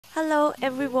Hello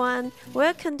everyone,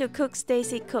 welcome to Cook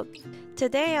Stacy Cook.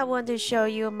 Today I want to show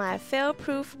you my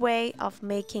fail-proof way of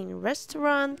making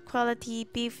restaurant quality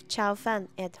beef chow fun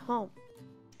at home.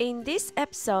 In this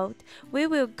episode, we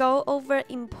will go over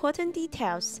important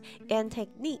details and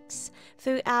techniques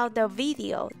throughout the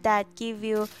video that give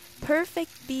you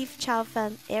perfect beef chow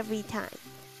fun every time.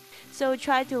 So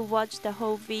try to watch the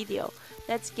whole video.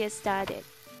 Let's get started.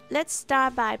 Let's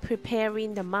start by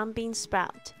preparing the mung bean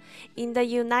sprout. In the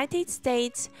United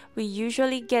States, we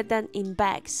usually get them in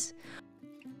bags.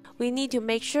 We need to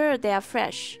make sure they are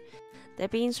fresh. The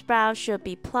bean sprout should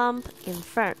be plump and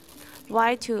firm,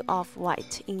 white to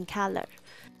off-white in color.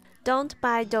 Don't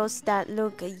buy those that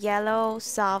look yellow,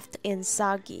 soft, and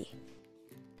soggy.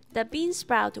 The bean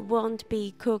sprout won't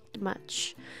be cooked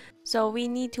much, so we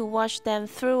need to wash them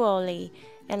thoroughly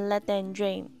and let them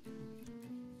drain.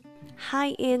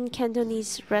 High-end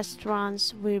Cantonese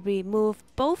restaurants will remove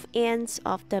both ends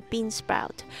of the bean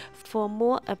sprout for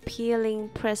more appealing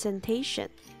presentation.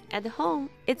 At home,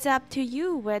 it's up to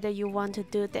you whether you want to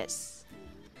do this.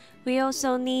 We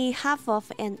also need half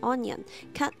of an onion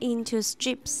cut into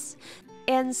strips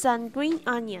and some green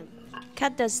onion.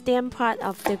 Cut the stem part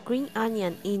of the green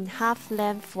onion in half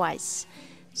lengthwise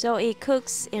so it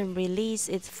cooks and releases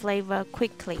its flavor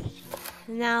quickly.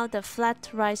 Now the flat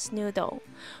rice noodle.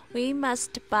 We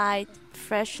must buy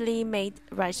freshly made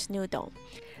rice noodle,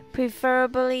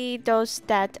 preferably those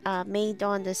that are made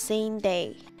on the same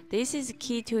day. This is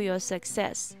key to your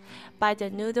success. Buy the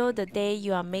noodle the day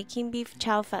you are making beef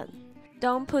chow fun.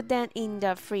 Don't put them in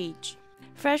the fridge.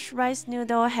 Fresh rice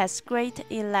noodle has great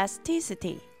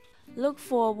elasticity. Look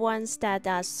for ones that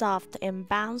are soft and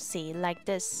bouncy like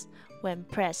this when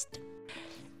pressed.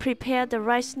 Prepare the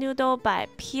rice noodle by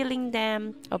peeling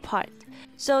them apart,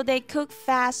 so they cook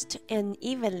fast and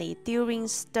evenly during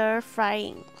stir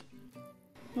frying.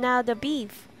 Now the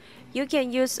beef. You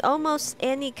can use almost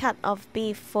any cut of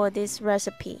beef for this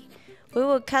recipe. We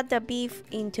will cut the beef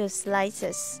into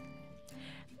slices.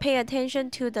 Pay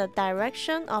attention to the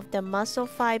direction of the muscle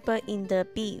fiber in the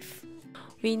beef.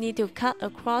 We need to cut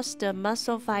across the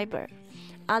muscle fiber,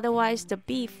 otherwise the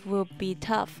beef will be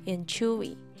tough and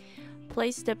chewy.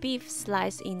 Place the beef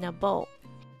slice in a bowl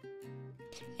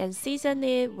and season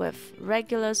it with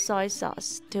regular soy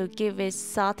sauce to give it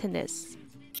saltiness.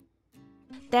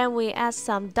 Then we add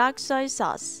some dark soy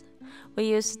sauce. We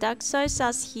use dark soy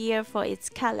sauce here for its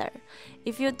color.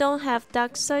 If you don't have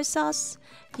dark soy sauce,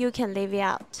 you can leave it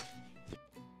out.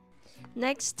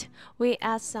 Next, we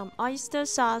add some oyster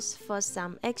sauce for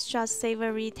some extra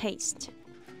savory taste.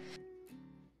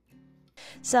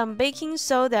 Some baking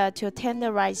soda to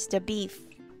tenderize the beef.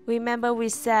 Remember we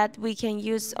said we can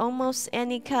use almost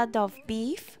any cut of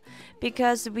beef?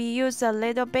 Because we use a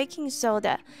little baking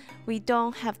soda, we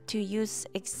don't have to use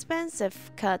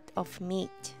expensive cut of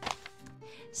meat.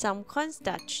 Some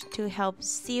cornstarch to help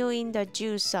seal in the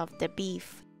juice of the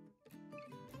beef.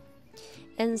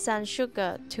 And some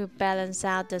sugar to balance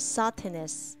out the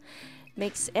saltiness.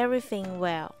 Mix everything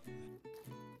well.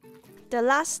 The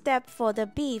last step for the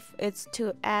beef is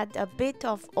to add a bit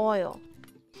of oil.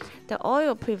 The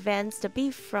oil prevents the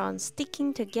beef from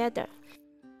sticking together.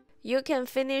 You can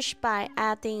finish by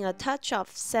adding a touch of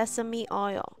sesame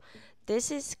oil.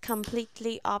 This is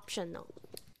completely optional.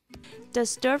 The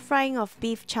stir-frying of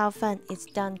beef chow fun is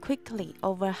done quickly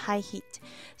over high heat,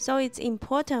 so it's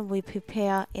important we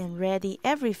prepare and ready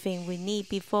everything we need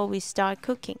before we start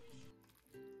cooking.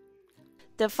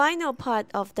 The final part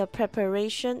of the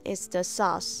preparation is the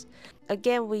sauce.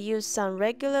 Again, we use some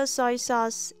regular soy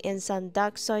sauce and some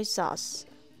dark soy sauce.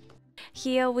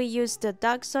 Here we use the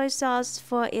dark soy sauce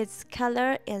for its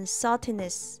color and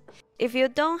saltiness. If you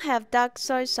don't have dark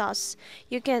soy sauce,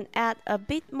 you can add a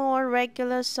bit more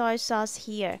regular soy sauce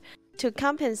here to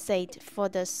compensate for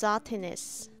the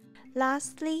saltiness.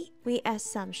 Lastly, we add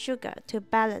some sugar to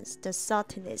balance the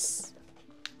saltiness.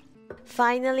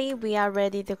 Finally, we are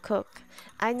ready to cook.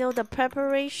 I know the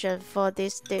preparation for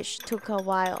this dish took a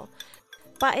while,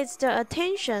 but it's the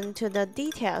attention to the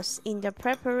details in the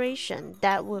preparation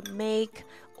that would make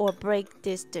or break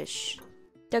this dish.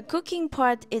 The cooking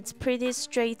part is pretty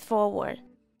straightforward.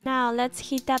 Now let's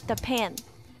heat up the pan.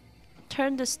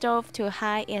 Turn the stove to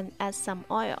high and add some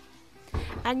oil.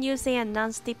 I'm using a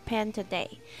non-stick pan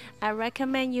today. I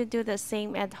recommend you do the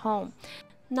same at home.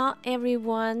 Not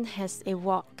everyone has a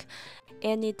wok,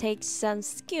 and it takes some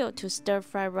skill to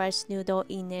stir-fry rice noodle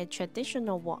in a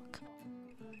traditional wok.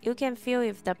 You can feel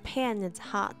if the pan is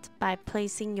hot by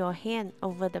placing your hand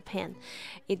over the pan.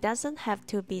 It doesn't have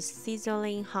to be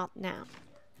sizzling hot now.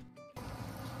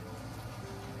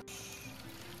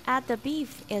 Add the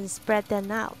beef and spread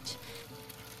them out.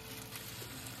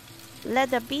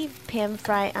 Let the beef pan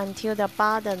fry until the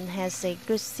bottom has a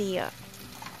good sear.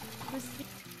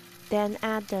 Then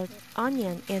add the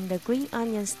onion and the green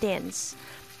onion stems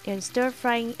and stir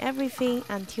frying everything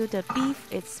until the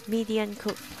beef is medium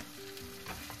cooked.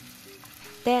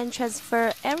 Then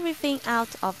transfer everything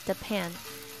out of the pan.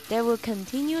 They will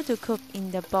continue to cook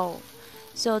in the bowl,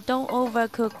 so don't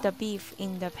overcook the beef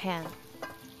in the pan.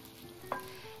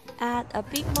 Add a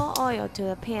bit more oil to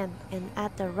the pan and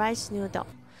add the rice noodle.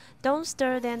 Don't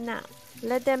stir them now.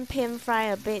 Let them pan fry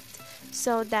a bit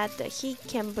so that the heat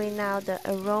can bring out the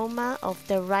aroma of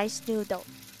the rice noodle.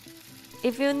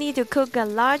 If you need to cook a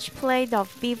large plate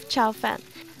of beef chow fun,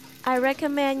 I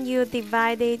recommend you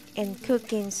divide it and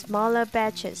cook in smaller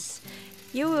batches.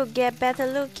 You will get better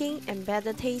looking and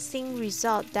better tasting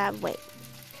result that way.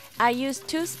 I use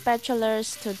 2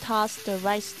 spatulas to toss the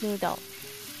rice noodle.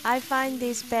 I find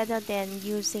this better than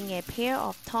using a pair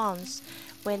of tongs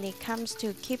when it comes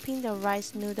to keeping the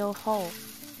rice noodle whole.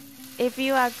 If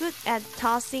you are good at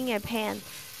tossing a pan,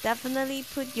 definitely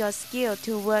put your skill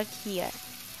to work here.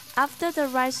 After the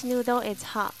rice noodle is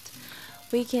hot,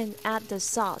 we can add the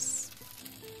sauce.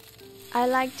 I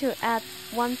like to add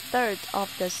 1/3 of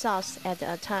the sauce at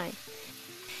a time.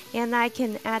 And I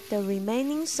can add the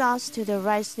remaining sauce to the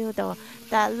rice noodle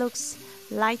that looks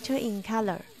lighter in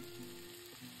color.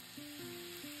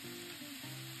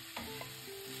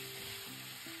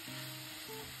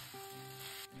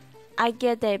 I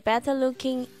get a better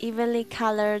looking, evenly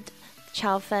colored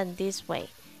chow fun this way.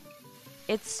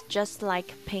 It's just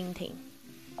like painting.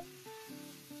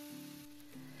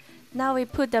 Now we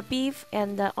put the beef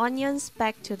and the onions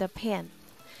back to the pan.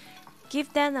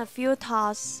 Give them a few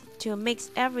tosses to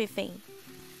mix everything.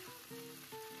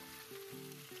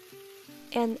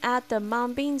 And add the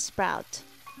mung bean sprout,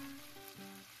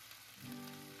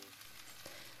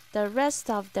 the rest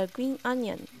of the green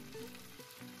onion,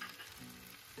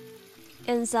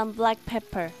 and some black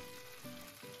pepper.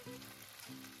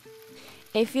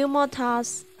 A few more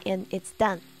tosses and it's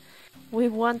done. We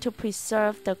want to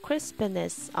preserve the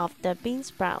crispiness of the bean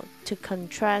sprout to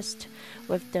contrast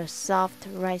with the soft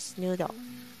rice noodle.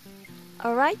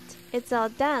 Alright, it's all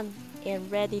done and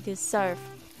ready to serve.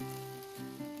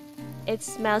 It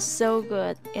smells so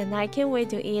good and I can't wait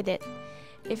to eat it.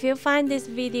 If you find this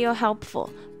video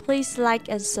helpful, please like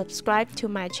and subscribe to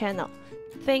my channel.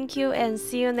 Thank you and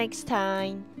see you next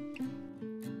time.